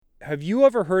Have you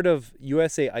ever heard of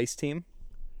USA Ice Team?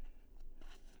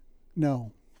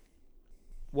 No.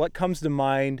 What comes to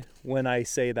mind when I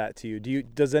say that to you?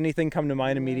 Does anything come to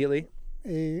mind immediately?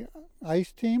 A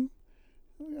ice team?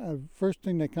 First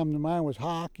thing that come to mind was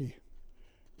hockey.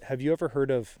 Have you ever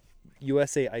heard of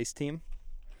USA Ice Team?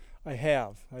 I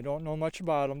have. I don't know much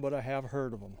about them, but I have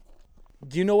heard of them.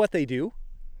 Do you know what they do?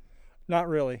 Not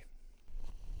really.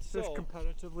 Fish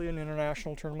competitively in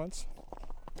international tournaments.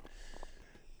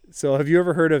 So have you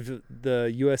ever heard of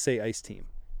the USA Ice Team?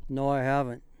 No, I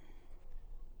haven't.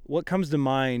 What comes to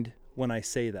mind when I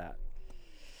say that?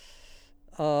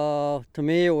 To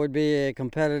me, it would be a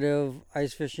competitive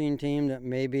ice fishing team that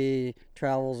maybe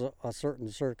travels a certain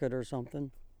circuit or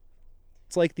something.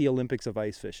 It's like the Olympics of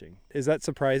ice fishing. Is that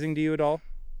surprising to you at all?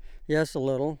 Yes, a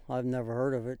little. I've never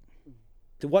heard of it.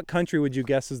 What country would you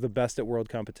guess is the best at world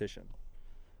competition?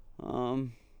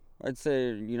 I'd say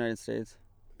United States.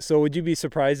 So would you be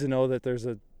surprised to know that there's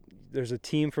a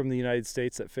team from the United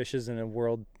States that fishes in a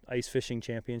world ice fishing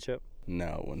championship?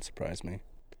 No, it wouldn't surprise me.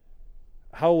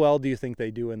 How well do you think they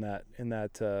do in that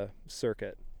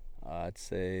circuit? I'd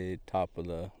say top of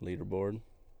the leaderboard.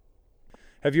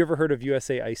 Have you ever heard of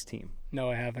USA Ice Team? No,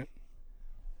 I haven't.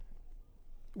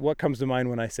 What comes to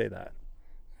mind when I say that?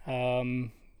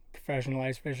 Professional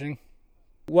ice fishing.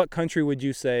 What country would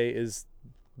you say is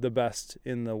the best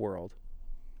in the world?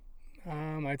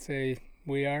 I'd say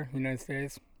we are, United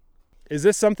States. Is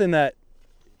this something that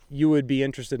you would be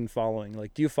interested in following?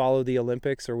 Like, do you follow the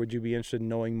Olympics, or would you be interested in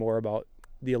knowing more about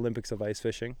the Olympics of ice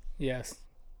fishing? Yes.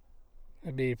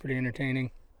 That'd be pretty entertaining.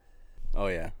 Oh,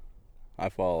 yeah. I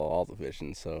follow all the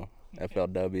fishing, so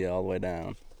FLW all the way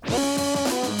down.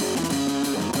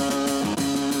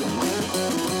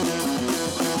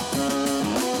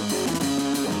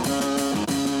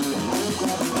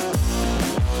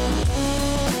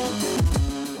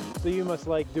 So you must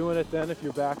like doing it then if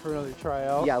you're back for another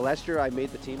tryout? Yeah, last year I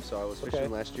made the team, so I was fishing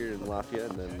last year in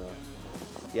Lafayette, and then,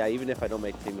 yeah, even if I don't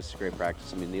make the team, it's great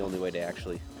practice. I mean, the only way to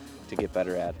get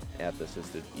better at this is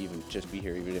to even just be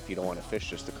here, even if you don't want to fish,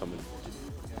 just to come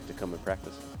and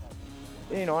practice.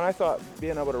 You know, and I thought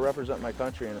being able to represent my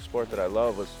country in a sport that I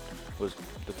love was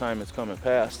the time it's coming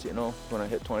past, you know, when I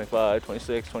hit 25,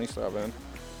 26, 27.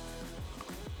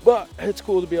 But it's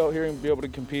cool to be out here and be able to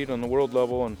compete on the world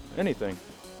level on anything,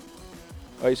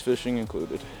 ice fishing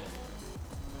included,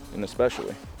 and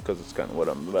especially because it's kind of what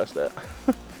I'm the best at.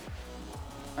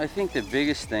 I think the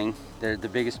biggest thing, the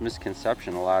biggest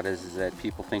misconception a lot is that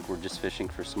people think we're just fishing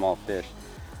for small fish,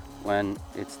 when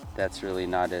that's really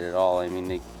not it at all. I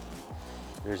mean,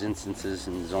 there's instances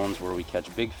and zones where we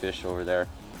catch big fish over there.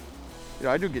 You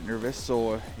know, I do get nervous,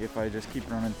 so if I just keep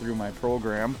running through my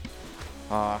program,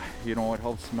 you know, it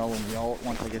helps mellow me out.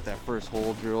 Once I get that first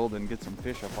hole drilled and get some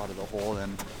fish up out of the hole,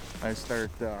 then I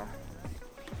start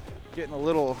getting a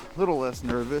little less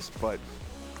nervous. But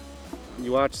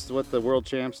you watch what the world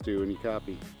champs do and you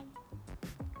copy.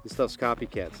 This stuff's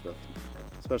copycat stuff,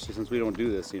 especially since we don't do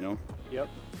this, you know. Yep.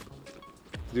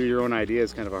 To do your own idea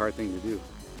is kind of a hard thing to do.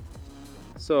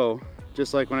 So,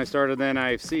 just like when I started the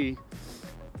NIFC,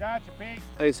 Gotcha, Pete.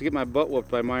 I used to get my butt whooped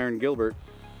by Myron Gilbert.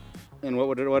 And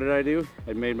what did I do?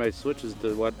 I made my switches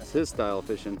to what's his style of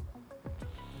fishing.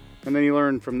 And then you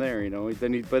learn from there, you know.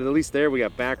 But at least there we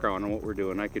got background on what we're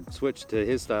doing. I could switch to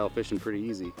his style of fishing pretty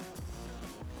easy.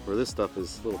 Where this stuff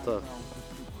is a little tough.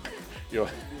 You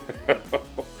know,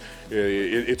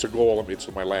 it's a goal.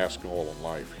 It's my last goal in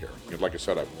life here. You know, like I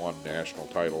said, I've won national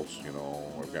titles. You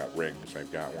know, I've got rings.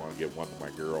 I've got one. I get one to my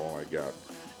girl.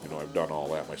 I've done all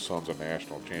that. My son's a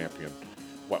national champion.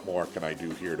 What more can I do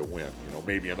here to win? You know,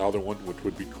 maybe another one, which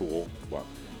would be cool, but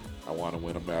I want to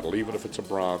win a medal, even if it's a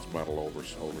bronze medal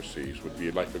overseas, would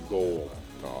be like a goal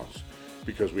to us,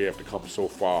 because we have to come so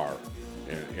far,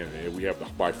 and we have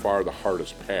by far the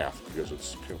hardest path, because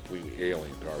it's completely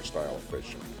alien to our style of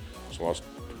fishing. So us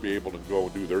to be able to go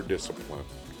do their discipline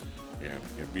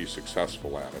and be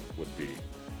successful at it would be,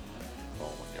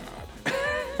 oh my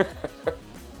God.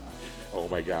 Oh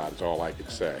my God, is all I could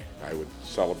say. I would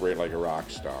celebrate like a rock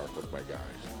star with my guys.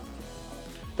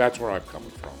 That's where I'm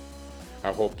coming from.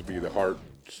 I hope to be the heart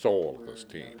and soul of this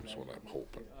team is what I'm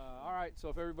hoping. All right, so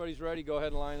if everybody's ready, go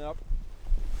ahead and line up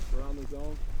around the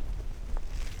zone.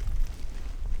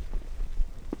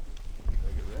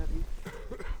 Get ready.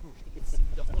 Get some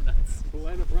donuts. We'll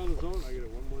line up around the zone. I get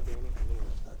one more donut,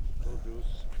 a little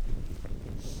juice.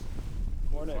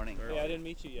 Morning. Morning. Hey, I didn't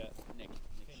meet you yet. Nick.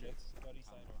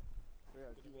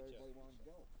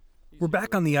 We're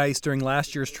back on the ice during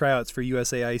last year's tryouts for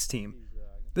USA Ice Team.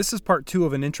 This is part 2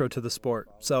 of an intro to the sport,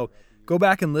 so go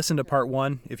back and listen to part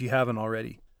 1 if you haven't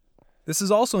already. This is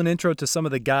also an intro to some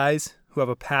of the guys, who have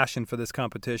a passion for this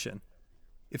competition.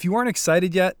 If you aren't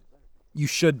excited yet, you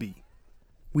should be.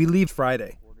 We leave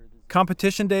Friday.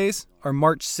 Competition days are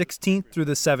March 16th through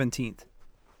the 17th.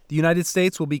 The United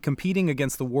States will be competing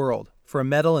against the world for a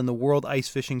medal in the World Ice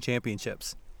Fishing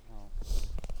Championships.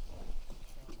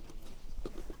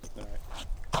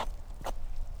 We'll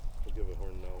give a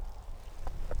horn now.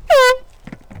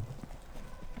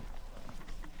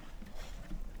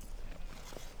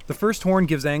 The first horn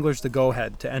gives anglers the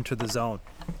go-ahead to enter the zone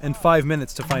and 5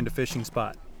 minutes to find a fishing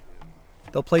spot.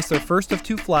 They'll place their first of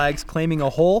 2 flags, claiming a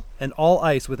hole and all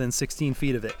ice within 16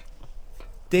 feet of it.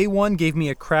 Day 1 gave me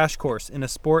a crash course in a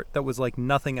sport that was like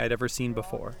nothing I'd ever seen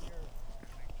before.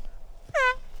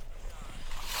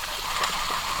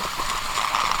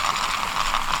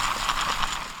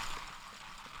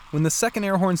 When the second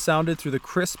air horn sounded through the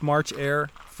crisp March air,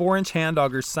 4-inch hand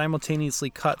augers simultaneously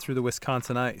cut through the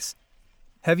Wisconsin ice.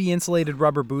 Heavy insulated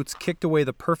rubber boots kicked away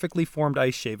the perfectly formed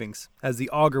ice shavings as the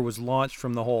auger was launched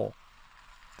from the hole.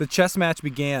 The chess match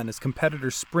began as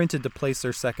competitors sprinted to place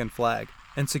their second flag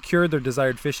and secured their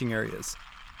desired fishing areas.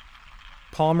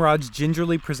 Palm rods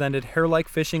gingerly presented hair-like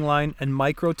fishing line and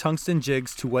micro tungsten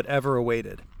jigs to whatever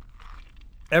awaited.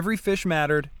 Every fish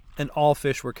mattered, and all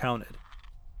fish were counted.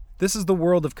 This is the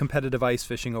world of competitive ice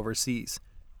fishing overseas.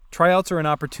 Tryouts are an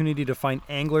opportunity to find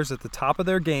anglers at the top of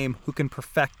their game who can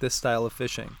perfect this style of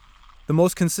fishing. The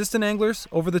most consistent anglers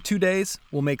over the 2 days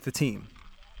will make the team.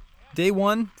 Day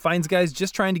 1 finds guys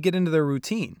just trying to get into their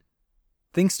routine.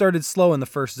 Things started slow in the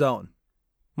first zone.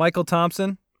 Michael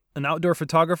Thompson, an outdoor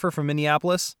photographer from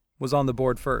Minneapolis, was on the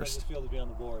board first. How does it feel to be on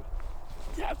the board?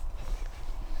 Yeah.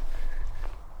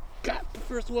 God, the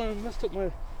first one I messed up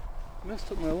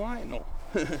my line though.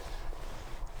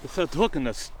 I set the hook and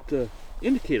the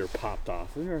indicator popped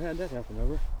off. I've never had that happen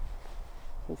ever.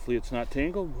 Hopefully it's not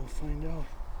tangled. We'll find out.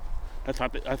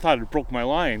 I thought it broke my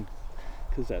line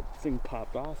because that thing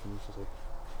popped off and it's just like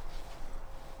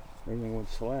everything went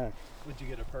slack. Would you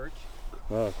get a perch?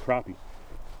 Crappie.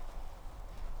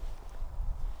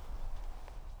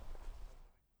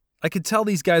 I could tell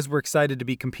these guys were excited to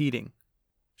be competing.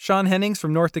 Sean Hennings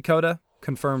from North Dakota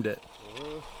confirmed it.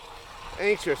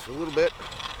 Anxious a little bit.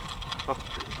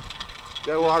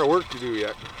 Got a lot of work to do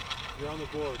yet. You're on the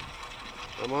board.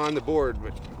 I'm on the board,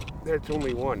 but that's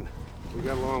only one. We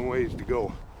got a long ways to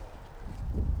go.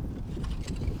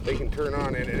 They can turn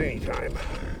on it at any time.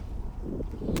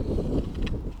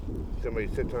 Somebody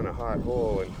sits on a hot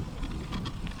hole and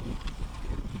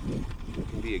it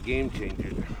can be a game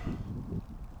changer.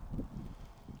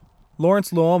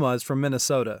 Lawrence Luoma is from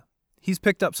Minnesota. He's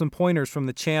picked up some pointers from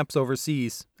the champs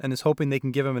overseas and is hoping they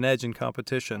can give him an edge in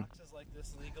competition.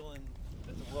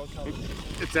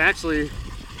 It's actually,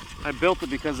 I built it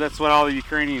because that's what all the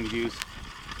Ukrainians use.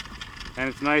 And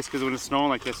it's nice because when it's snowing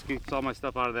like this, it keeps all my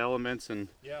stuff out of the elements. And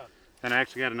I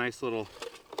actually got a nice little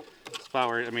spot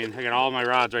where, I got all my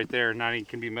rods right there. Not even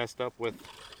can be messed up with.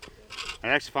 I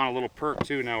actually found a little perk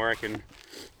too now where I can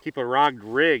keep a rod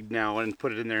rigged now and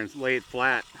put it in there and lay it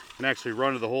flat and actually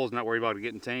run to the holes, not worry about it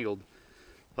getting tangled.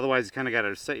 Otherwise, you kind of got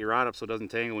to set your rod up so it doesn't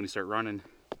tangle when you start running.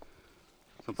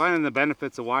 So I'm finding the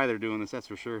benefits of why they're doing this, that's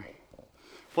for sure.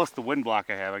 Plus the wind block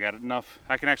I have, I got enough.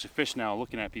 I can actually fish now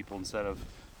looking at people instead of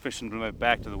fishing with my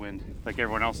back to the wind like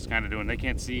everyone else is kind of doing. They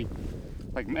can't see,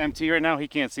 like MT right now, he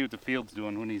can't see what the field's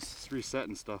doing when he's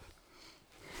resetting stuff.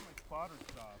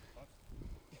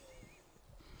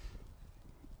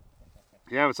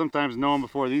 Yeah, but sometimes knowing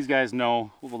before these guys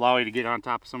know will allow you to get on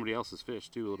top of somebody else's fish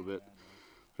too a little bit.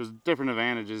 There's different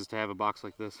advantages to have a box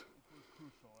like this.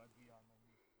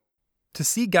 To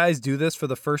see guys do this for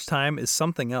the first time is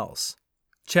something else.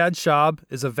 Chad Schaub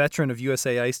is a veteran of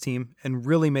USA Ice Team and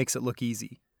really makes it look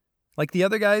easy. Like the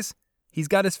other guys, he's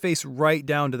got his face right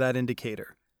down to that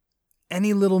indicator.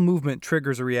 Any little movement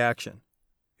triggers a reaction.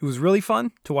 It was really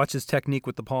fun to watch his technique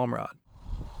with the palm rod.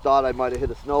 Thought I might have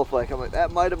hit a snowflake. I'm like,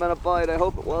 that might have been a bite. I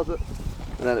hope it wasn't.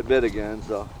 And then it bit again,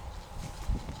 so.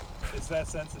 It's that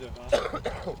sensitive,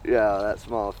 huh? Yeah, that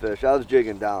small fish. I was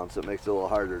jigging down, so it makes it a little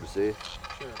harder to see.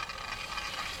 Sure.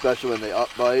 Especially when they up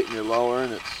bite and you're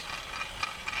lowering,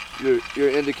 your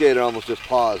indicator almost just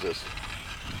pauses.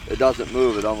 It doesn't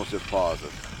move, it almost just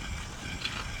pauses.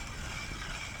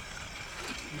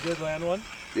 You did land one?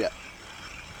 Yeah.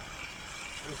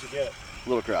 What did you get?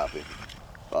 Little crappie.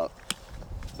 About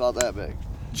that big.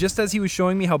 Just as he was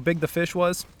showing me how big the fish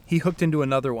was, he hooked into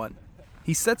another one.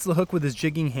 He sets the hook with his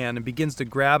jigging hand and begins to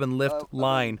grab and lift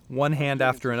line one hand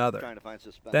after another.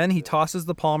 Then he tosses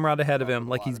the palm rod ahead of him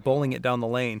like he's bowling it down the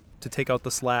lane to take out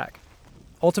the slack,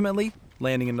 ultimately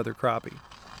landing another crappie.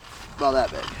 About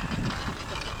that big.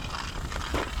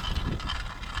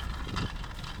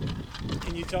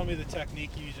 Can you tell me the technique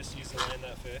you just used to land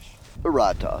that fish? A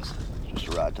rod toss. Just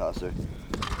a rod tosser.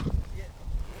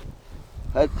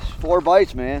 That's 4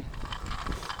 bites, man.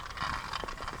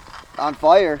 On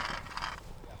fire.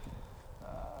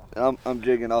 I'm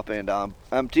jigging up and down.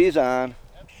 MT's on.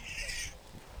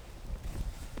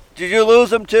 Did you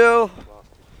lose him too?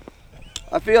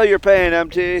 I feel your pain,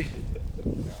 MT.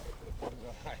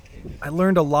 I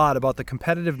learned a lot about the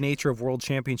competitive nature of World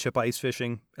Championship ice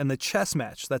fishing and the chess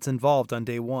match that's involved on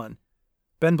day 1.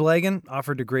 Ben Blagan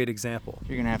offered a great example.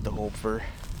 You're going to have to hope for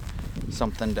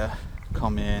something to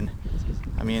come in.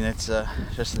 I mean, it's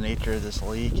just the nature of this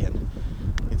league, and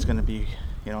it's going to be,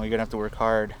 you're going to have to work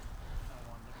hard.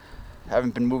 I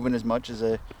haven't been moving as much as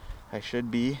I should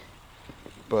be,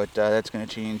 but that's going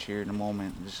to change here in a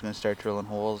moment. I'm just going to start drilling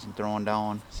holes and throwing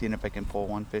down, seeing if I can pull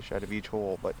 1 fish out of each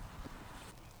hole. But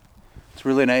what's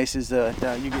really nice is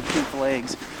that you get 2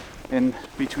 flags, and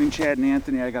between Chad and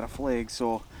Anthony I got a flag,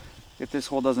 so if this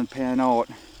hole doesn't pan out,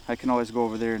 I can always go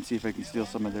over there and see if I can steal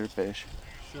some of their fish.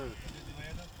 Sure.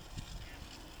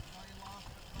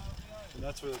 And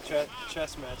that's where the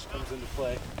chess match comes into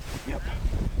play. Yep.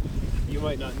 You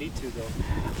might not need to, though.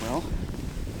 Well,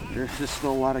 there's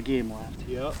still a lot of game left.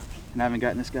 Yep. And I haven't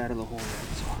gotten this guy to the hole yet,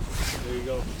 so. There you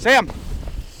go. Sam!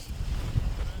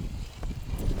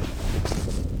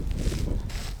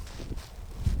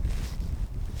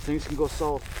 Things can go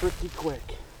south pretty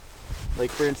quick.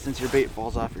 Like, for instance, your bait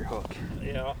falls off your hook.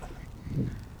 Yeah.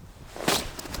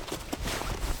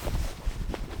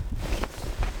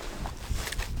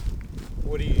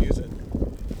 What are you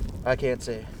using? I can't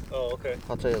say. Oh, okay.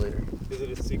 I'll tell you later. Is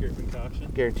it a secret concoction?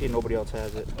 Guaranteed nobody else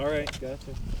has it. All right,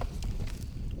 gotcha.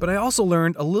 But I also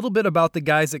learned a little bit about the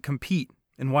guys that compete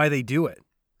and why they do it.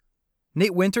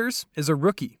 Nate Winters is a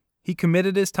rookie. He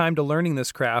committed his time to learning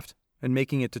this craft and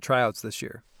making it to tryouts this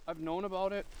year. I've known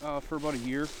about it for about a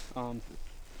year.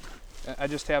 I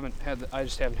just haven't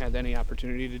had any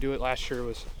opportunity to do it. Last year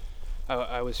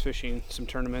I was fishing some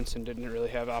tournaments and didn't really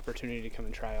have opportunity to come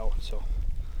and try out. So,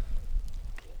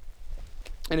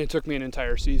 and it took me an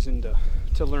entire season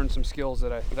to learn some skills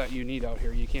that you need out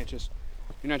here. You're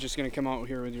not just going to come out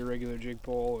here with your regular jig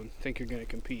pole and think you're going to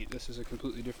compete. This is a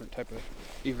completely different type of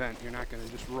event. You're not going to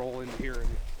just roll in here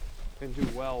and do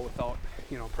well without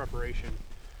preparation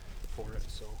for it.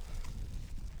 So.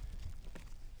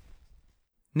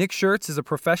 Nick Schertz is a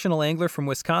professional angler from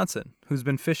Wisconsin who's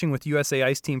been fishing with USA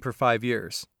Ice Team for 5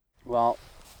 years. Well,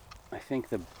 I think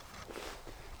the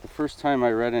first time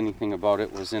I read anything about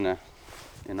it was in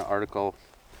an article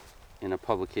in a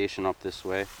publication up this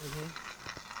way.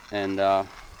 Mm-hmm. And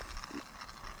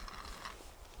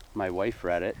my wife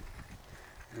read it,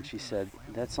 and she said,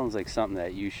 that sounds like something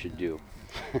that you should do.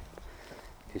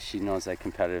 Because she knows I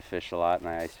competitive fish a lot and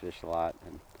I ice fish a lot.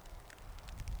 And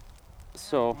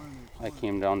so I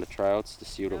came down to tryouts to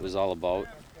see what it was all about.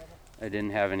 I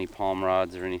didn't have any palm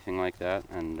rods or anything like that,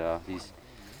 and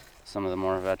some of the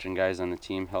more veteran guys on the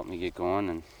team helped me get going,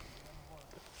 and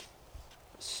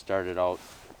started out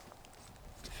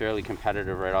fairly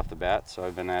competitive right off the bat, so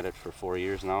I've been at it for 4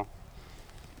 years now.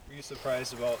 Were you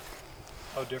surprised about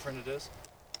how different it is?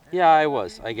 Yeah, I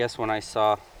was. I guess when I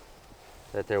saw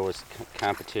that there was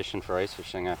competition for ice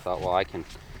fishing, I thought, well, I can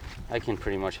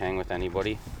pretty much hang with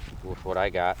anybody with what I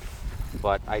got,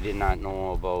 but I did not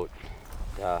know about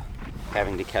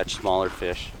having to catch smaller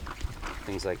fish,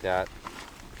 things like that.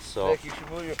 So Nick, you should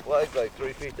move your flag like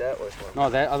 3 feet that way for me. no,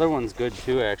 that other one's good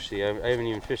too, actually. I haven't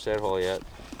even fished that hole yet.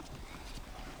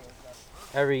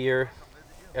 Every year,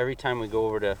 every time we go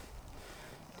over to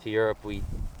Europe, we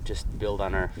just build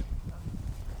on our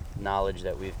knowledge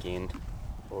that we've gained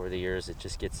over the years. It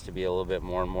just gets to be a little bit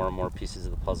more and more pieces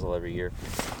of the puzzle every year.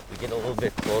 We get a little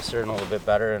bit closer and a little bit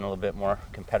better and a little bit more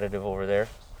competitive over there.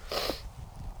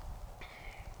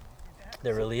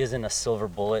 There really isn't a silver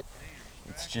bullet.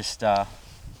 It's just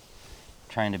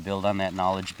trying to build on that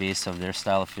knowledge base of their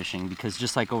style of fishing, because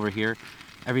just like over here,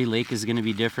 every lake is going to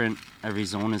be different. Every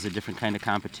zone is a different kind of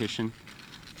competition.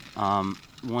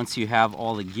 Once you have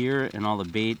all the gear and all the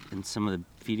bait and some of the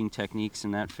feeding techniques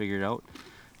and that figured out,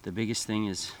 the biggest thing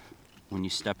is when you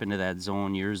step into that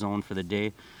zone, your zone for the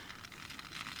day,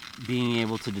 being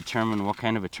able to determine what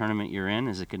kind of a tournament you're in.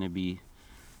 Is it going to be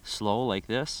slow like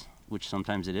this, which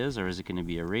sometimes it is, or is it going to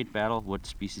be a rate battle? What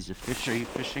species of fish are you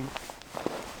fishing?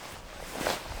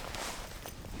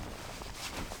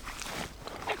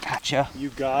 I gotcha. You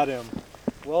got him.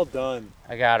 Well done.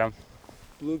 I got him.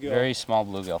 Bluegill. Very small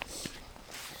bluegill.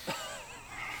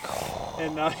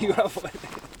 And now you have one.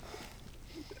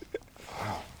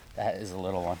 That is a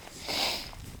little one.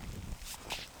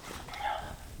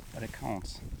 But it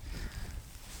counts.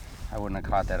 I wouldn't have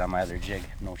caught that on my other jig.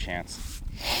 No chance.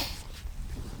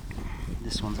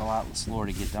 This one's a lot slower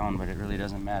to get down, but it really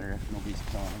doesn't matter if nobody's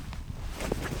killing him.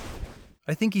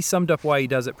 I think he summed up why he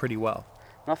does it pretty well.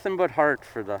 Nothing but heart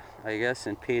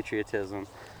and patriotism.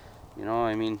 You know,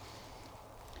 I mean,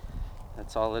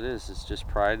 that's all it is. It's just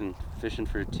pride and fishing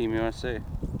for Team USA. I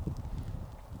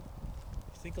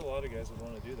think a lot of guys would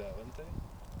want to do that, wouldn't they?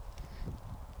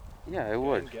 Yeah, I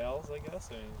would. And gals, I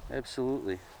guess.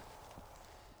 Absolutely.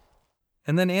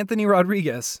 And then Anthony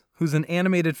Rodriguez, who's an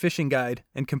animated fishing guide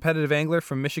and competitive angler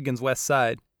from Michigan's West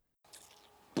Side.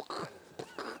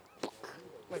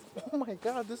 Like, oh my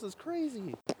God, this is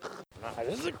crazy.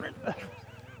 This is a great.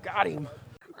 Got him.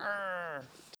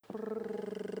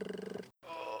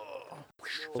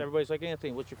 So everybody's like,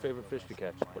 Anthony, what's your favorite fish to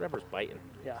catch? Whatever's biting.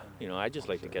 Yeah. You know, I just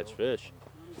like to catch fish.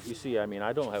 You see, I mean,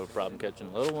 I don't have a problem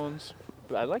catching little ones.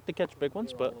 I like to catch big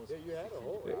ones, but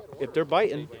if they're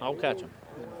biting, I'll catch them.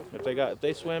 If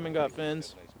they swim and got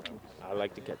fins, I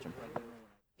like to catch them.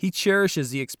 He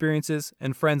cherishes the experiences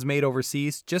and friends made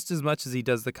overseas just as much as he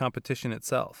does the competition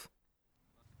itself.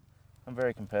 I'm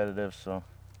very competitive, so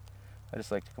I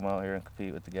just like to come out here and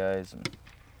compete with the guys.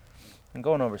 And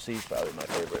going overseas is probably my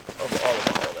favorite of all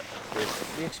of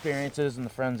it. The experiences and the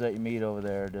friends that you meet over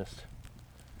there are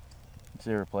it's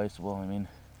irreplaceable. I mean,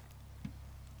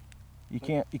 you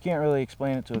can't really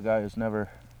explain it to a guy who's never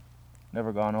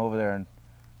gone over there and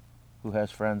who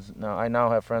has friends. Now I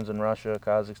have friends in Russia,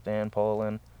 Kazakhstan,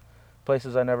 Poland,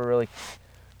 places I never really,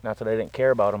 not that I didn't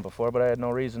care about them before, but I had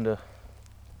no reason to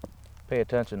pay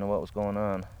attention to what was going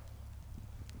on.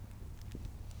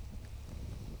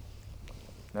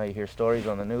 Now you hear stories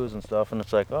on the news and stuff, and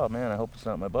it's like, oh man, I hope it's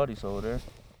not my buddies over there.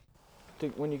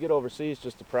 When you get overseas,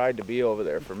 just the pride to be over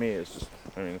there for me is,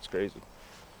 it's crazy.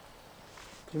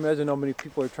 Can you imagine how many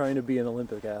people are trying to be an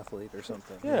Olympic athlete or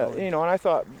something? Yeah, and I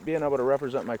thought being able to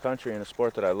represent my country in a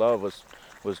sport that I love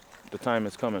was the time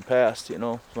is coming past,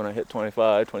 when I hit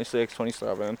 25, 26,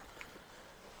 27.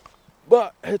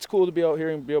 But it's cool to be out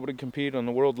here and be able to compete on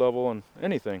the world level on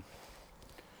anything,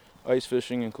 ice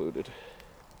fishing included.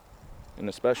 And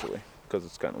especially because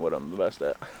it's kind of what I'm the best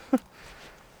at.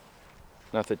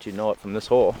 Not that you know it from this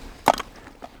hole.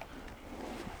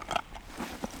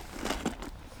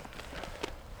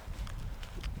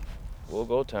 We'll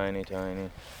go tiny.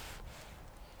 I'm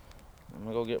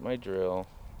gonna go get my drill.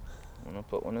 I'm gonna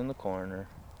put one in the corner.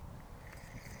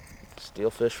 Steal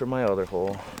fish from my other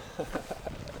hole.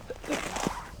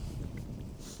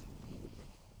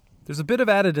 There's a bit of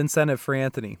added incentive for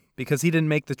Anthony because he didn't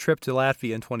make the trip to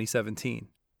Latvia in 2017,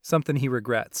 something he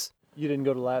regrets. You didn't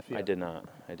go to Latvia? I did not.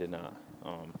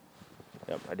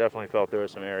 I definitely felt there were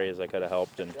some areas I could have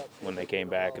helped when they came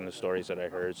back and the stories that I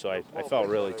heard, so I felt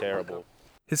really terrible.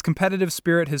 His competitive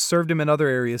spirit has served him in other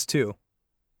areas too.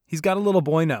 He's got a little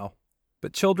boy now,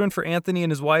 but children for Anthony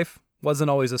and his wife wasn't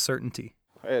always a certainty.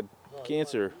 I had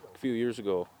cancer a few years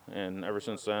ago, and ever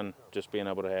since then, just being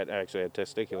able to I actually had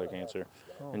testicular cancer,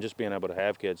 and just being able to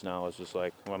have kids now is just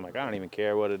like, I'm like, I don't even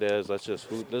care what it is. Let's just,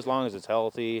 as long as it's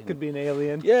healthy. Could be an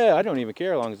alien. Yeah, I don't even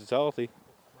care as long as it's healthy.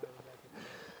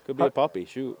 Could be a puppy,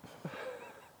 shoot.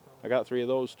 I got 3 of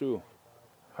those too.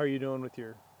 How are you doing with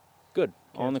your Good.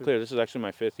 cancer? All in the clear. This is actually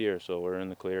my 5th year, so we're in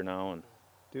the clear now. And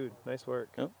dude, nice work.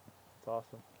 Yep. It's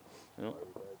awesome. Yep.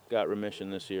 Got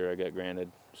remission this year. I got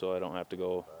granted, so I don't have to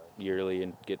go yearly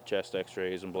and get chest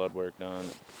x-rays and blood work done.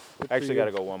 I actually got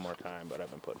to go one more time, but I've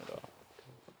been putting it off.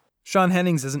 Sean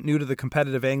Hennings isn't new to the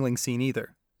competitive angling scene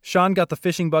either. Sean got the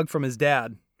fishing bug from his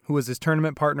dad, who was his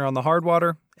tournament partner on the hard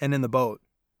water and in the boat.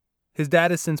 His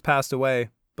dad has since passed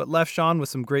away, but left Sean with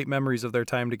some great memories of their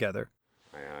time together.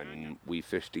 And we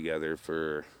fished together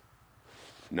for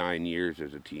 9 years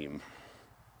as a team,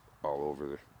 all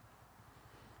over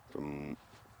from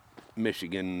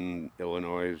Michigan,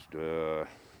 Illinois, to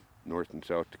North and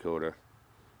South Dakota.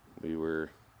 We were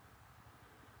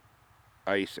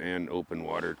ice and open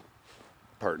water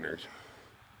partners.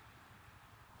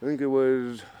 I think it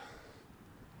was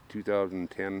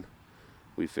 2010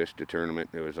 we fished a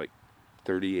tournament. It was like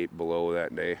 38 below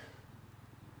that day,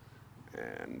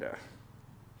 and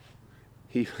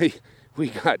we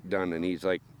got done, and he's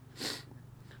like,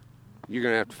 you're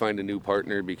gonna have to find a new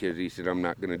partner, because he said, I'm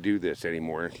not gonna do this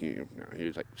anymore. He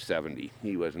was like 70.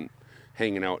 He wasn't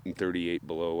hanging out in 38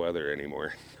 below weather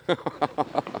anymore.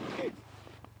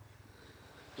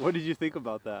 What did you think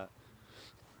about that?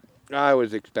 I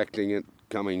was expecting it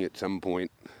coming at some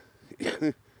point.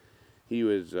 He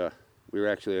was, we were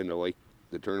actually on the lake.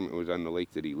 The tournament was on the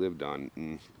lake that he lived on,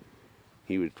 and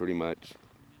he was pretty much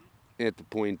at the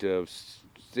point of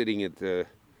sitting in the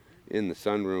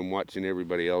sunroom watching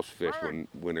everybody else fish when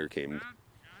winter came.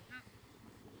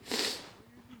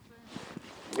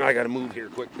 I gotta move here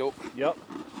quick, though. Yep.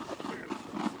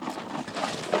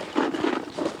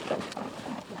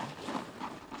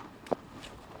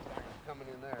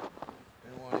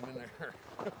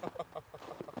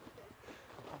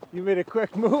 You made a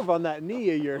quick move on that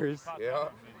knee of yours. Yeah.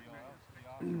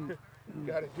 You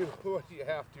gotta do what you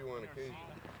have to on occasion.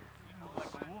 Like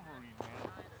a Wolverine, man.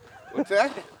 What's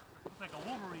that? It's like a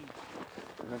Wolverine.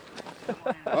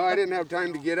 Well, I didn't have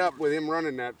time to get up with him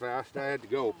running that fast. I had to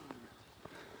go.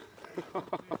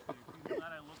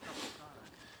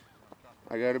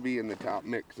 I got to be in the top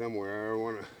mix somewhere. I don't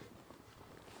want to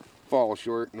fall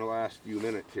short in the last few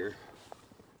minutes here.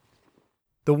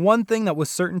 The one thing that was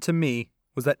certain to me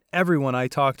was that everyone I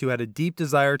talked to had a deep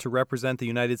desire to represent the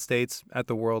United States at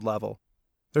the world level.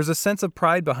 There's a sense of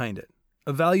pride behind it,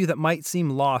 a value that might seem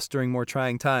lost during more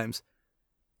trying times.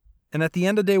 And at the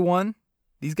end of day one,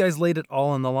 these guys laid it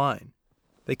all on the line.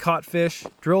 They caught fish,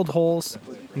 drilled holes,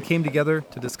 and came together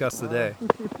to discuss the day.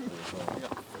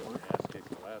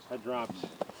 I dropped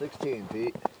 16,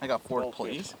 Pete. I got 4th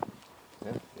place.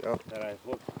 Yeah. That I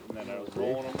hooked, and then I was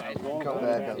rolling them. Come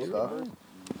back and stuff.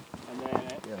 And then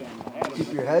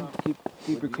Keep your head,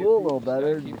 keep your cool a little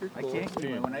better. I can't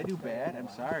do it. When I do bad, I'm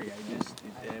sorry.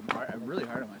 I'm really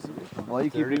hard on myself. Well, you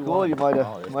keep your cool, you might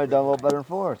have done a little better in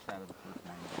 4th.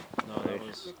 No, that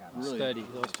was steady.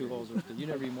 Those 2 holes were steady. You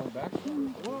never even went back?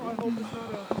 Well, I hope it's not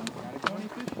a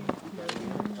 2050.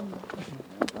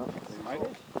 I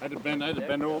had to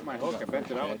bend over my hook. I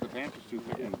bent it out with the pants too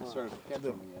thick and started catching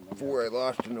them again. 4 I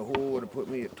lost in the hole would have put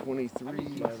me at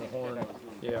 23. By the horn.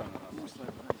 Yeah.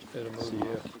 It'll move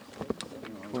you.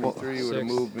 23 would have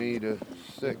moved me to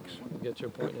 6. Get your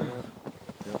point in there.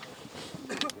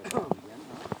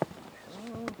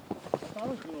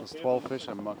 Those 12 fish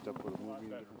I mucked up with a movie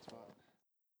in a different spot.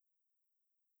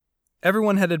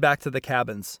 Everyone headed back to the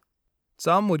cabins.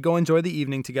 Some would go enjoy the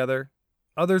evening together.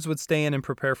 Others would stay in and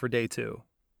prepare for day 2.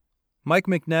 Mike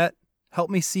McNett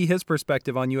helped me see his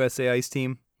perspective on USA Ice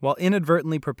Team while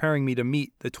inadvertently preparing me to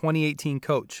meet the 2018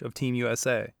 coach of Team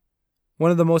USA,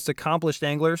 one of the most accomplished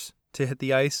anglers to hit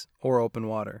the ice or open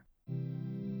water.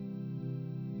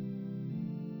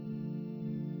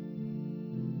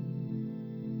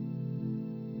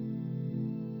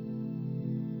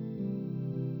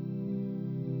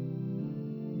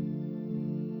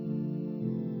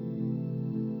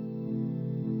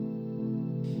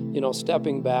 You know,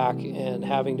 stepping back and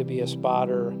having to be a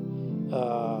spotter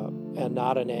and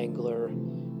not an angler,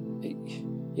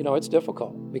 you know, it's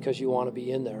difficult because you want to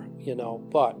be in there, you know,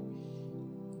 but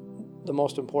the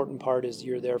most important part is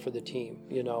you're there for the team.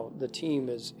 You know, the team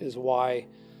is why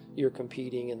you're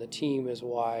competing, and the team is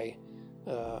why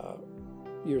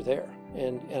you're there.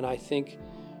 And I think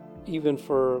even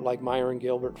for like Myron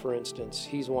Gilbert, for instance,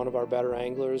 he's one of our better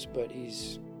anglers, but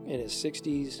he's in his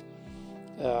 60s.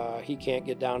 He can't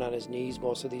get down on his knees.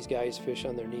 Most of these guys fish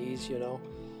on their knees, you know.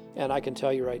 And I can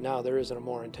tell you right now, there isn't a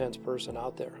more intense person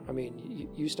out there. I mean,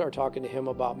 you start talking to him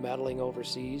about medaling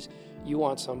overseas, you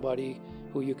want somebody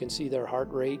who you can see their heart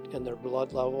rate and their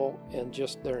blood level and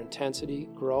just their intensity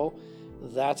grow.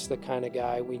 That's the kind of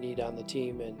guy we need on the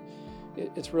team. And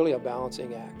it's really a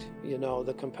balancing act. You know,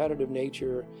 the competitive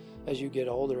nature as you get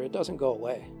older, it doesn't go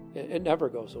away. It never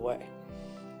goes away.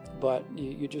 But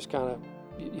you just kind of,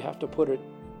 you have to put it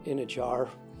in a jar,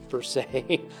 per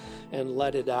se, and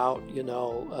let it out, you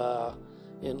know,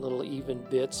 in little even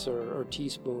bits or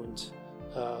teaspoons.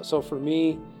 So for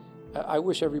me, I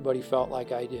wish everybody felt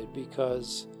like I did,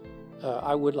 because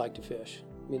I would like to fish.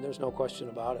 I mean, there's no question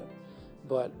about it.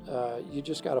 But you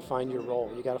just got to find your role.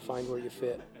 You got to find where you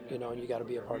fit, you know, and you got to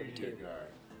be a part of the team.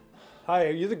 Hi,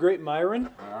 are you the great Myron?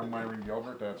 I'm Myron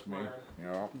Gilbert, that's me. You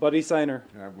know. Buddy Signer.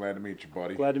 I'm glad to meet you,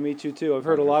 buddy. Glad to meet you too. I've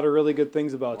heard a lot of really good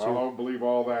things about Well, you. I don't believe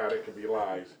all that. It could be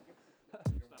lies.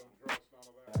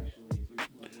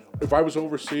 If I was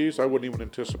overseas, I wouldn't even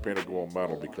anticipate a gold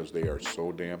medal, because they are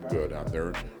so damn good on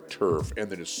their turf,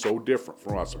 and it is so different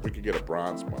from us. If we could get a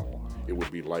bronze medal, it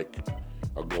would be like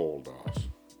a gold to us.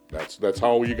 That's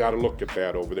how you got to look at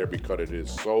that over there, because it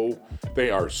is so. They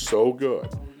are so good.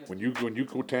 When you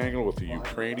go tangle with the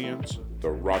Ukrainians, the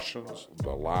Russians, the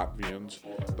Latvians,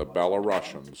 the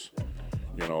Belarusians,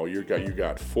 you know, you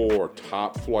got 4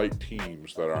 top flight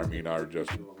teams that are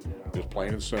just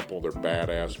plain and simple. They're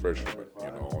badass fishermen, you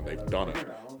know, and they've done it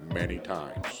many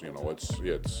times. You know,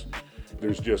 it's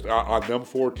there's just on them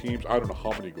 4 teams, I don't know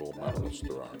how many gold medalists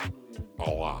there are.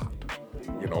 A lot.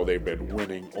 You know, they've been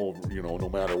winning over, you know, no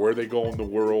matter where they go in the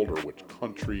world or which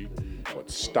country,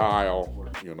 what style,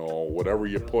 you know, whatever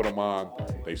you put them on,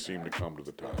 they seem to come to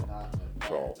the top.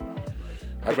 So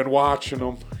I've been watching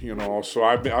them, you know, so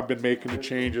I've been making the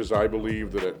changes. I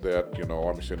believe that you know,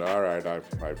 I'm saying, all right,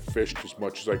 I've fished as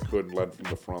much as I could and led from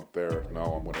the front there. Now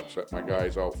I'm going to set my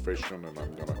guys out fishing, and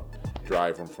I'm going to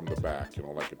drive them from the back, you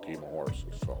know, like a team of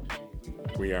horses. So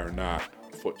we are not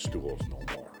footstools no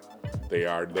more.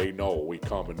 They know we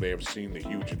come, and they have seen the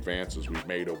huge advances we've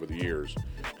made over the years.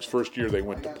 Because first year they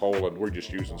went to Poland, we're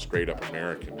just using straight up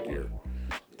American gear.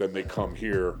 Then they come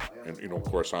here, and of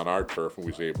course on our turf, and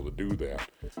we was able to do that.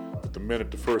 But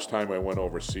the first time I went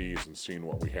overseas and seen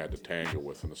what we had to tangle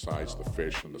with, and the size of the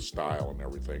fish, and the style, and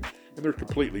everything, and they're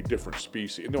completely different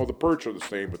species. The perch are the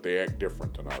same, but they act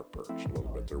different than our perch a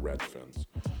little bit. They're red fins.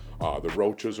 The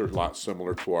roaches are a lot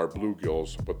similar to our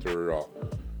bluegills, but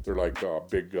they're like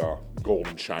big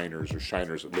golden shiners, or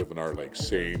shiners that live in our lake.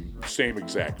 Same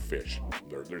exact fish.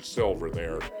 They're silver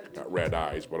there, got red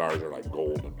eyes, but ours are like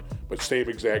golden. But same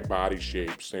exact body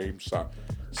shape, same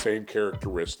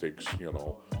characteristics.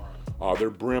 Their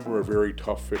brim are a very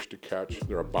tough fish to catch.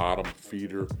 They're a bottom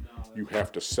feeder. You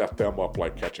have to set them up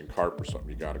like catching carp or something.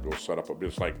 You got to go set up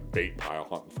it's like bait pile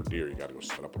hunting for deer. You got to go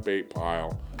set up a bait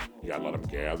pile. You got to let them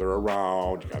gather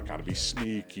around. You got to kind of be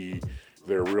sneaky.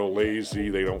 They're real lazy.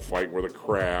 They don't fight worth a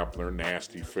crap. They're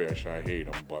nasty fish. I hate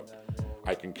them, but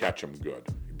I can catch them good.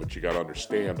 But you got to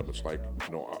understand them. It's like,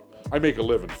 I make a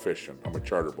living fishing. I'm a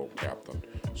charter boat captain.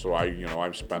 So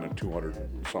I'm spending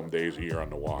 200 some days a year on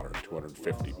the water,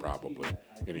 250 probably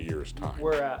in a year's time.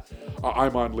 Where at?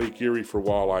 I'm on Lake Erie for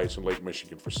walleyes and Lake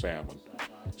Michigan for salmon.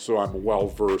 So I'm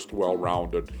well-versed,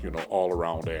 well-rounded,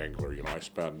 all-around angler. I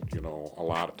spend, a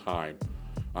lot of time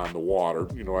on the water.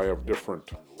 I have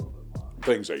different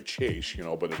things I chase,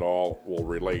 but it all will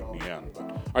relate in the end.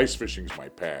 But ice fishing's my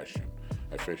passion.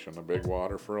 I fish in the big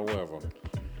water for a living.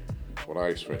 What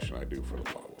ice fishing I do for the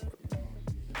love of it.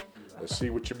 Let's see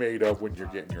what you're made of when you're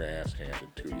getting your ass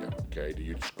handed to you, okay? Do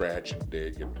you scratch and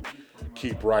dig and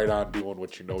keep right on doing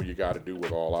what you know you got to do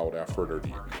with all-out effort, or do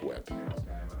you quit?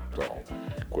 So,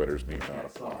 quitters need not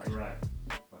apply.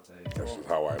 This is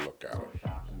how I look at it.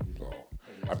 So,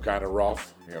 I'm kind of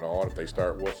rough, and if they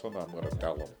start whistling, I'm going to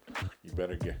tell them, you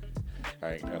better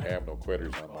I ain't going to have no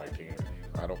quitters on my team.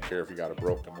 I don't care if you got a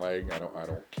broken leg. I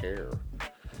don't care.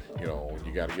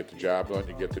 You got to get the job done,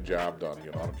 you get the job done.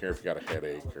 I don't care if you got a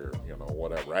headache or,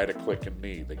 whatever. I had a clicking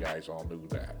knee. The guys all knew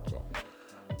that. So,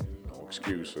 no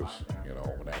excuses.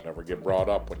 And that never get brought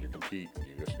up when you compete.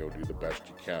 You just go do the best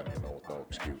you can, with no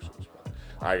excuses. But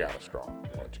I got a strong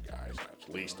bunch of guys. That's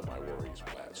least of my worries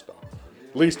with that stuff.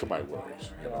 Least of my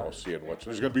worries, seeing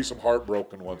there's going to be some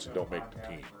heartbroken ones that don't make the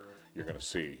team. You're going to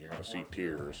see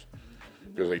tears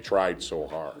because they tried so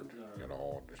hard, and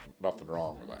there's nothing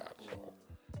wrong with that. So.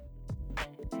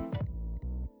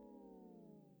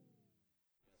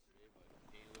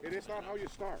 It's not how you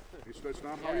start. It's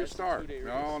not how you start.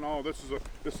 No, this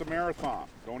is a marathon.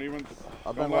 Don't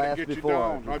let it get you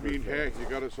down. I mean, hey,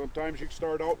 sometimes you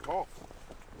start out tough,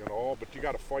 but you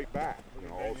got to fight back,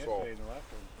 so.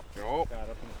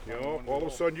 All of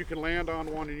a sudden you can land on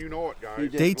one, and it,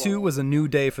 guys. Day 2 was a new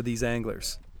day for these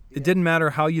anglers. It didn't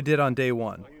matter how you did on day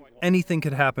 1. Anything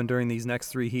could happen during these next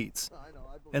 3 heats.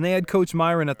 And they had Coach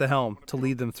Myron at the helm to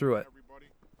lead them through it,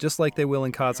 just like they will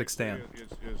in Kazakhstan.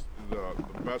 Is the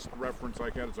best reference I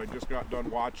get is I just got done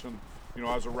watching,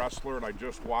 as a wrestler, and I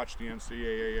just watched the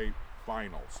NCAA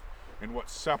finals. And what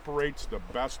separates the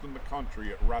best in the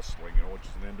country at wrestling, which is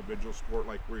an individual sport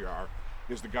like we are,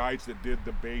 is the guys that did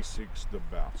the basics the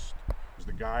best. Is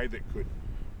the guy that could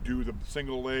do the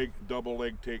single leg, double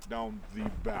leg takedown the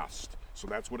best. So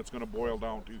that's what it's going to boil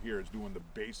down to here, is doing the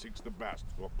basics the best.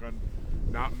 Hooking,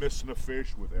 not missing a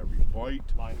fish with every bite.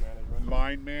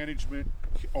 Line management.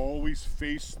 Always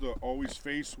face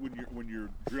when you're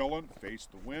drilling, face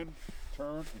the wind,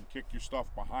 turn and kick your stuff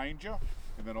behind you,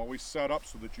 and then always set up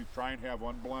so that you try and have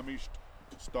unblemished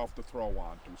stuff to throw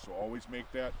onto. So always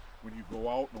make that when you go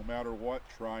out, no matter what,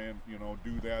 try and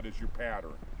do that as your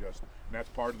pattern. And that's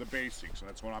part of the basics, and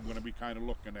that's what I'm going to be kind of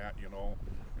looking at.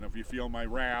 And if you feel my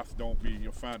wrath, don't be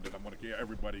offended. I'm going to get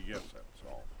everybody gets it. So.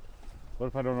 What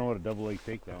if I don't know what a double leg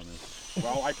takedown is?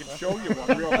 Well, I can show you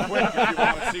one real quick if you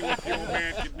want to see what the old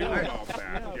man can do about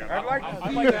that. I'd like to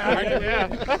see that. Yeah.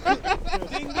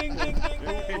 Ding, ding, ding,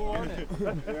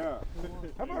 ding. Yeah.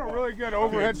 How about a really good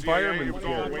overhead fireman? It was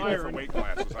all different weight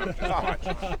classes. I was just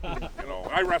watching.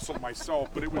 I wrestled myself,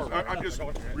 but it was. I'm just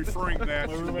referring that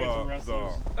to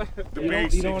the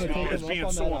basics as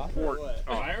being so important.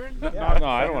 No,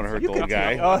 I don't want to hurt the old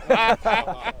guy.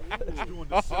 Doing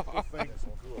the simple things.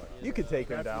 You could take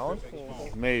him down.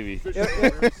 Maybe.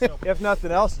 If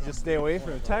nothing else, just stay away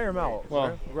from him. Tire him out.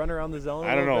 Well, run around the zone.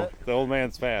 I don't know. Bit. The old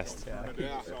man's fast. Yeah.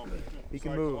 He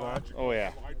can move, huh? Oh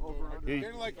yeah. He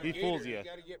fools you.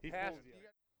 He fools you.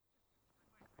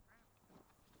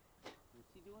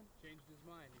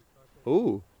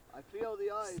 Ooh. I feel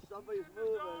the ice. Somebody's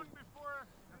moving.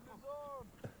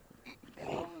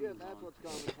 Oh shit, that's what's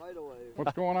coming. Right away.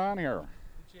 What's going on here?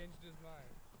 He changed his mind.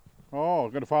 Oh,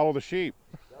 gonna follow the sheep.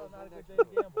 That was not a good day to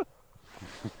gamble.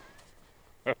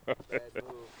 Bad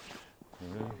move. Yeah.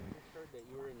 Heard that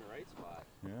you were in the right spot.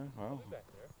 Yeah, well. Back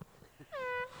there.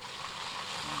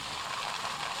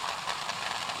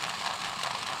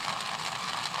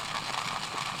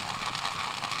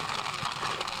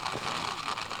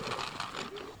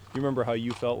 You remember how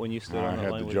you felt when you stood on the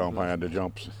line? I had the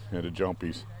jumps, had the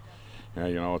jumpies. Yeah,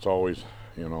 you know, it's always,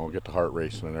 you know, get the heart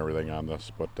racing and everything on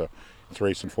this, but it's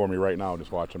racing for me right now,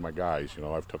 just watching my guys. You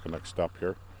know, I've took a next step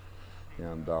here,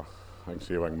 and I can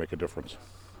see if I can make a difference.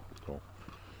 So,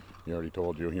 he already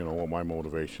told you, you know, what my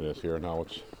motivation is here. Now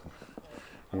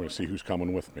I'm going to see who's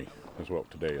coming with me. That's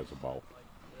what today is about.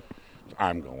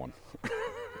 I'm going.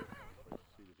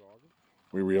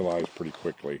 We realized pretty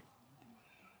quickly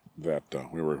that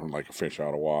we were like a fish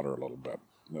out of water a little bit,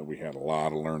 that we had a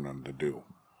lot of learning to do.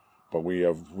 But we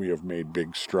have made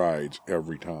big strides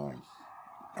every time.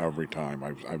 Every time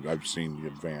I've seen the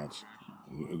advance.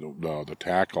 The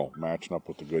tackle, matching up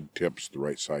with the good tips, the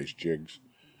right size jigs,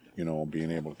 you know, being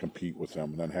able to compete with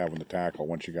them, and then having the tackle.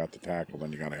 Once you got the tackle,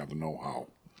 then you got to have the know-how.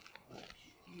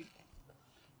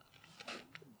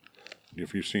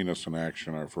 If you've seen us in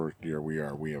action our first year, we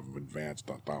have advanced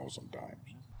 1,000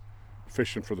 times.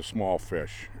 Fishing for the small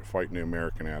fish, fighting the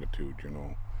American attitude, you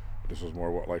know. This is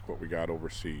more like what we got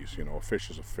overseas, you know. A fish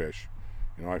is a fish.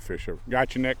 You know, I fish,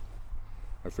 got you, Nick.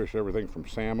 I fish everything from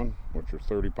salmon, which are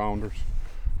 30-pounders,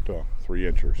 to 3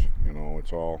 inchers. You know,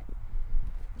 it's all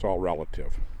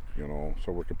relative, you know.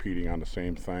 So we're competing on the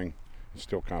same thing. It's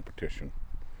still competition.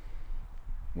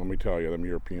 Let me tell you, them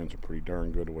Europeans are pretty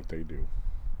darn good at what they do.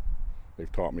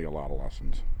 They've taught me a lot of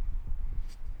lessons.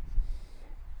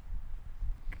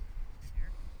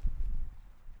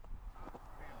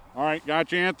 All right,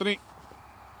 got you, Anthony.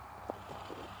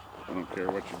 I don't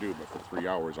care what you do, but for 3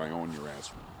 hours, I own your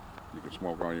ass. You can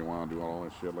smoke all you want, do all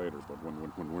that shit later, but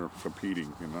when we're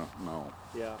competing, you know, no.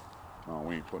 Yeah. No,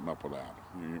 we ain't putting up with that.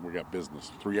 We got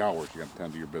business. 3 hours, you got to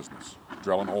tend to your business.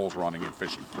 Drilling holes, running, and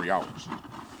fishing. 3 hours.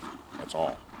 That's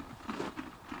all.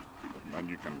 And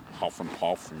you can huff and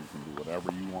puff, and you can do whatever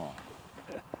you want.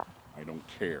 I don't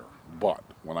care. But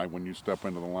when you step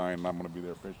into the line, and I'm going to be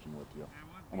there fishing with you,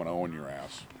 I'm going to own your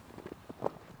ass.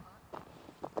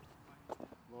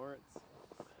 Lawrence.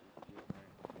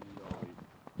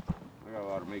 I got a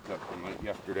lot of makeup from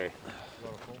yesterday.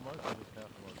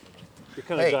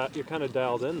 You're kind of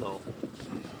dialed in though.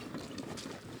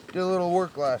 Did a little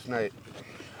work last night.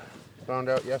 Found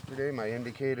out yesterday my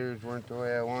indicators weren't the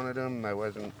way I wanted them. I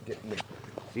wasn't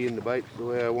seeing the bites the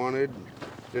way I wanted.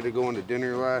 Instead of going to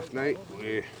dinner last night,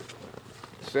 we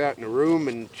sat in a room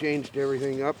and changed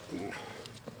everything up and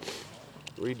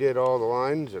redid all the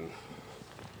lines, and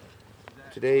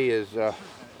today is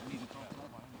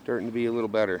starting to be a little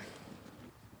better.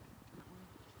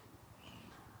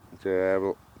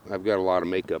 I've got a lot of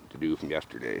makeup to do from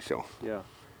yesterday, so yeah,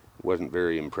 wasn't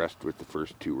very impressed with the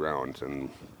first 2 rounds and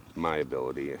my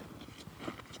ability. A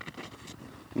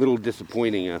little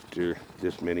disappointing after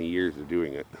this many years of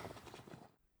doing it.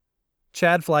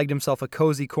 Chad flagged himself a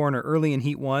cozy corner early in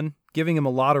Heat 1, giving him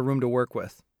a lot of room to work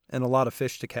with and a lot of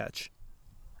fish to catch.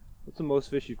 What's the most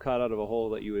fish you've caught out of a hole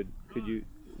that you would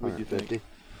you think?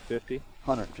 50?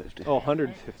 150. Oh,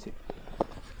 150.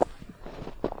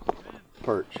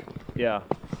 Perch. Yeah.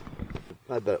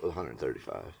 I bet it was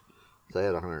 135. So I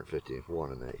had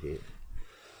 151 in that heat.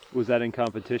 Was that in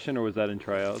competition or was that in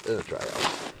tryouts? In a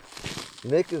tryout.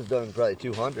 Nick has done probably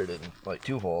 200 in like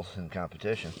 2 holes in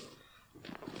competition.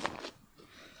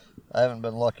 I haven't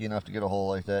been lucky enough to get a hole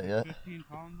like that yet. 15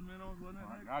 pounds of minnows, wasn't it?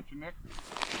 I got you, Nick.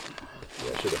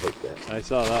 Yeah, I should have hooked that. I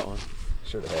saw that one.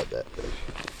 Should have had that fish.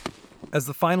 As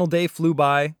the final day flew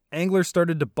by, anglers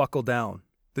started to buckle down.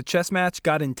 The chess match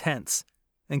got intense,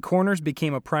 and corners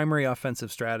became a primary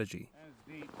offensive strategy.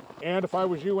 And if I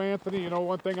was you, Anthony, you know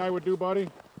one thing I would do, buddy?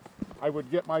 I would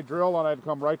get my drill and I'd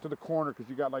come right to the corner because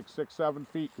you got like 6-7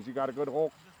 feet because you got a good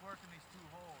hole. I'm just working these 2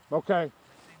 holes. Okay.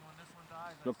 When this one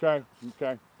dies,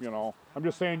 Okay. You know, I'm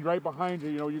just saying right behind you,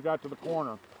 you know, you got to the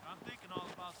corner. I'm thinking all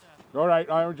about that. All right,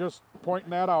 I was just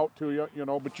pointing that out to you, you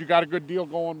know, but you got a good deal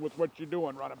going with what you're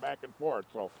doing, running back and forth.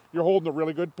 So you're holding a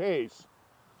really good pace.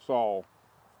 So,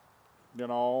 you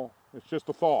know, it's just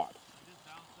a thought.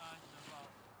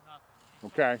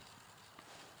 Okay.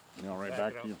 You know, right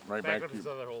back to you, right back to you,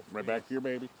 right back to your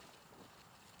baby.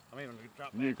 I mean,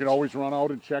 drop You could always run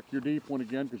out and check your deep one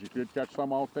again because you could catch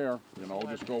some out there. You know,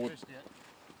 just go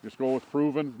with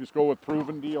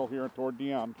proven deal here toward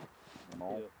the end. You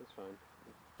know. Yeah, that's fine.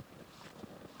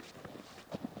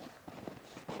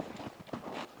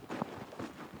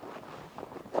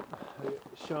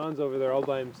 Sean's over there all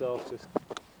by himself, just.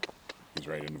 He's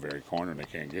right in the very corner, and they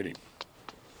can't get him.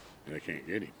 And they can't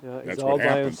get him. Yeah, he's That's all what by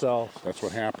happens. himself. That's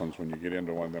what happens when you get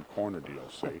into one of them corner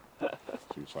deals, see?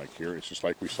 See, it's like here, it's just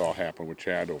like we saw happen with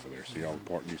Chad over there. See how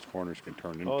important these corners can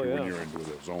turn into Oh, yeah. when you're into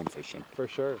the zone fishing. For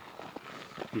sure.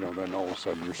 You know, then all of a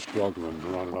sudden you're struggling,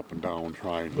 running up and down,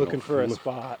 trying. Looking for a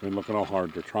spot. And looking how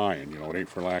hard they're trying. You know, it ain't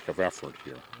for lack of effort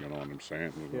here. You know what I'm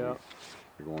saying? Yeah.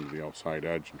 You're going to the outside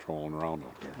edge and trolling around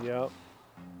out there. Yeah.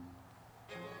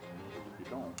 If you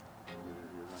don't, you're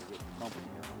going to get the company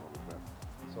here a little bit.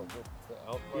 So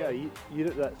Yeah, you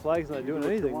that flag's not doing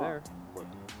anything there. But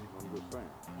I'm just saying.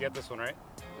 You get this one right?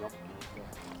 Yep.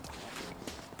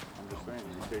 I'm just saying,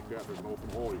 you take that, there's an open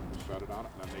hole, you can just set it on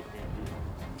it, and then they can't do nothing.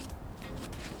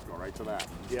 Just go right to that.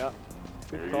 Yeah.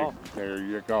 Good call. There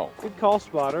you go. Good call,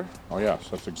 spotter. Oh yes,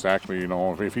 that's exactly, you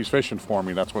know, if he's fishing for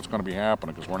me, that's what's going to be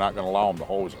happening, because we're not going to allow him to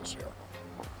hose us here.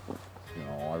 You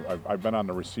know, I've been on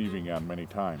the receiving end many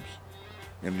times.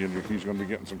 And he's going to be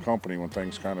getting some company when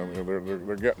things kind of,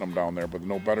 they're getting them down there, but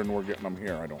no better than we're getting them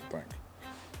here, I don't think.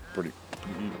 Pretty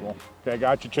equal. Okay,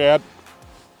 got you, Chad.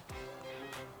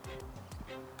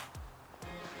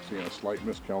 See, a slight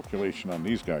miscalculation on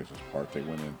these guys' part. They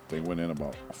went in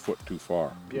about a foot too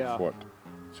far. 2 foot.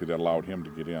 See, that allowed him to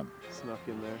get in. Snuck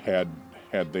in there.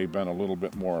 Had they been a little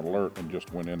bit more alert and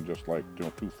just went in just like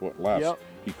 2 foot less,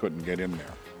 he couldn't get in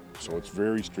there. So it's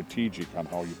very strategic on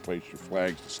how you place your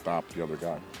flags to stop the other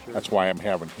guy. Sure. That's why I'm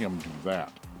having him do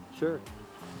that. Sure.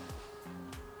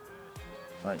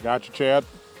 All right, got you, Chad.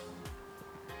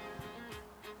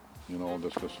 You know,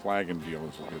 this flagging deal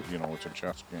is, you know, it's a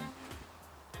chess game.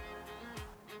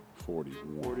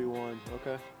 41. 41,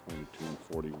 okay. 22 and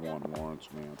 41, Lawrence,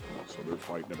 man. So they're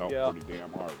fighting it out Yeah. pretty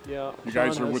damn hard. Yeah. You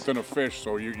guys Sean are has- within a fish,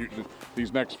 so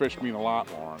these next fish mean a lot,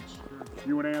 Lawrence.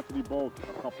 You and Anthony both,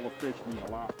 a couple of fish mean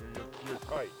a lot. You're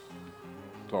tight.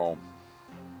 So,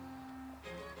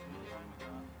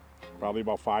 probably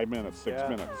about 5 minutes, 6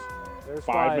 minutes. There's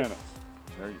 5 minutes.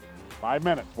 There you 5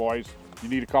 minutes, boys. You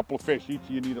need a couple of fish. Each of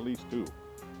you need at least 2. You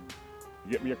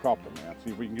get me a couple, man.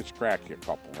 See if we can just crack you a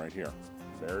couple right here.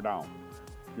 Bear down.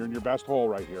 You're in your best hole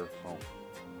right here. So.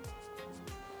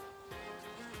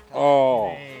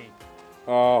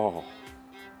 Oh,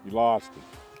 you lost it.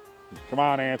 Come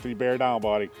on, Anthony, bear down,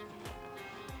 buddy. You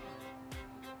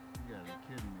gotta be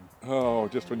kidding me. Oh,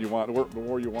 just when you want, the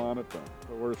more you want it,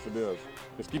 the worse it is.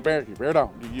 Just keep bear down.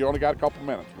 You only got a couple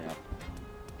minutes, man.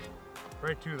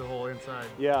 Right to the hole inside.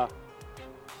 Yeah.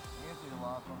 Anthony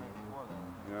lost one right before that.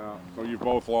 Yeah. So you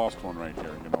both lost one right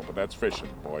here, you know, but that's fishing,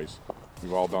 boys.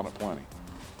 We've all done it plenty.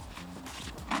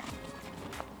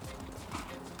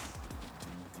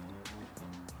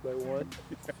 By one.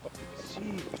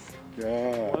 Jeez.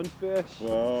 Yeah. One fish.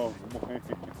 Well,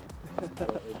 It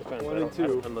depends. 1 and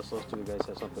 2. Unless those two guys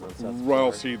have something on Seth's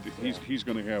well, score. see, he's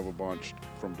going to have a bunch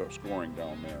from the scoring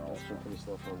down there also. Pretty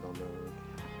slow phone down there.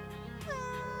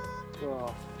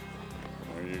 Oh.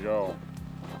 There you go.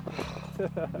 You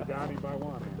got him by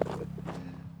one.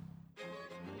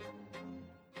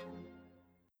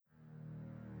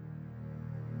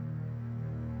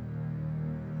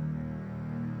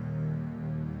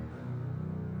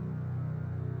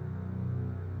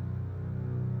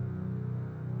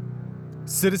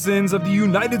 Citizens of the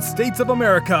United States of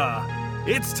America,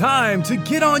 it's time to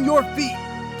get on your feet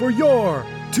for your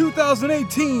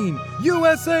 2018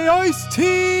 USA Ice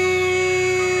Team!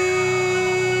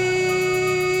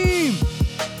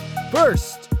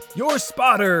 First, your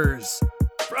spotters.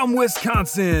 From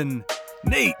Wisconsin,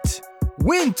 Nate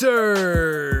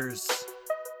Winters.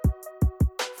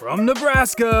 From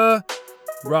Nebraska,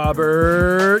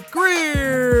 Robert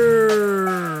Greer.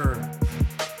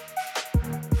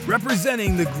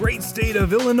 Representing the great state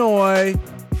of Illinois,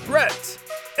 Brett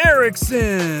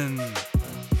Erickson.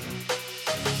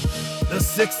 The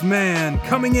sixth man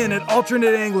coming in at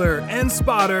alternate angler and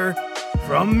spotter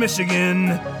from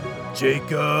Michigan,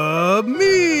 Jacob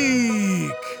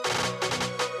Meek.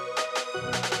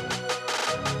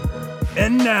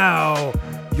 And now,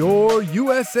 your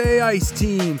USA Ice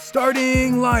Team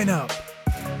starting lineup.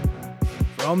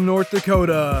 From North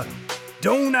Dakota,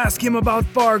 don't ask him about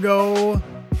Fargo,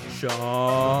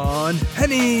 Sean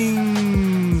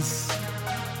Hennings.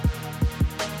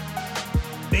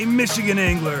 A Michigan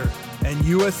angler and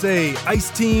USA Ice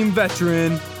Team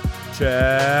veteran,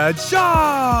 Chad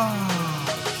Shaw.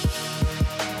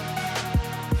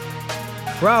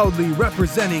 Proudly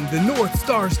representing the North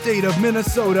Star State of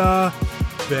Minnesota,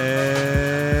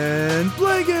 Ben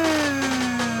Blagan.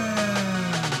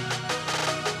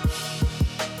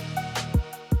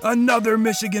 Another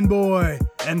Michigan boy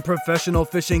and professional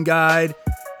fishing guide,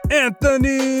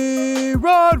 Anthony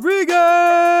Rodriguez.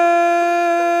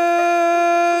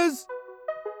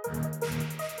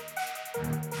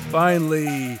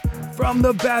 Finally, from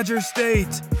the Badger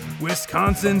State,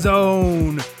 Wisconsin's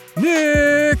own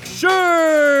Nick Schertz.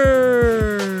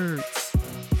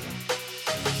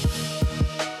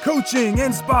 Coaching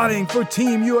and spotting for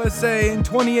Team USA in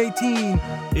 2018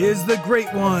 is the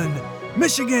great one,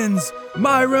 Michigan's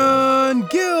Myron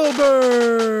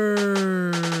Gilbert.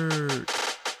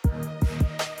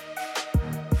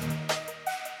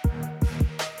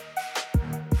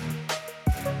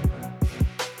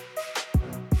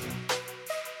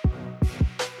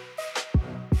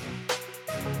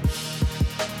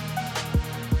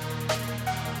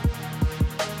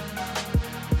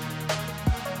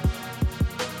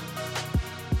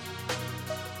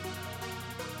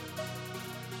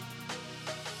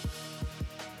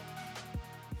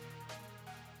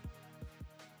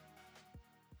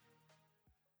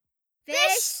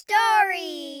 Fish Story.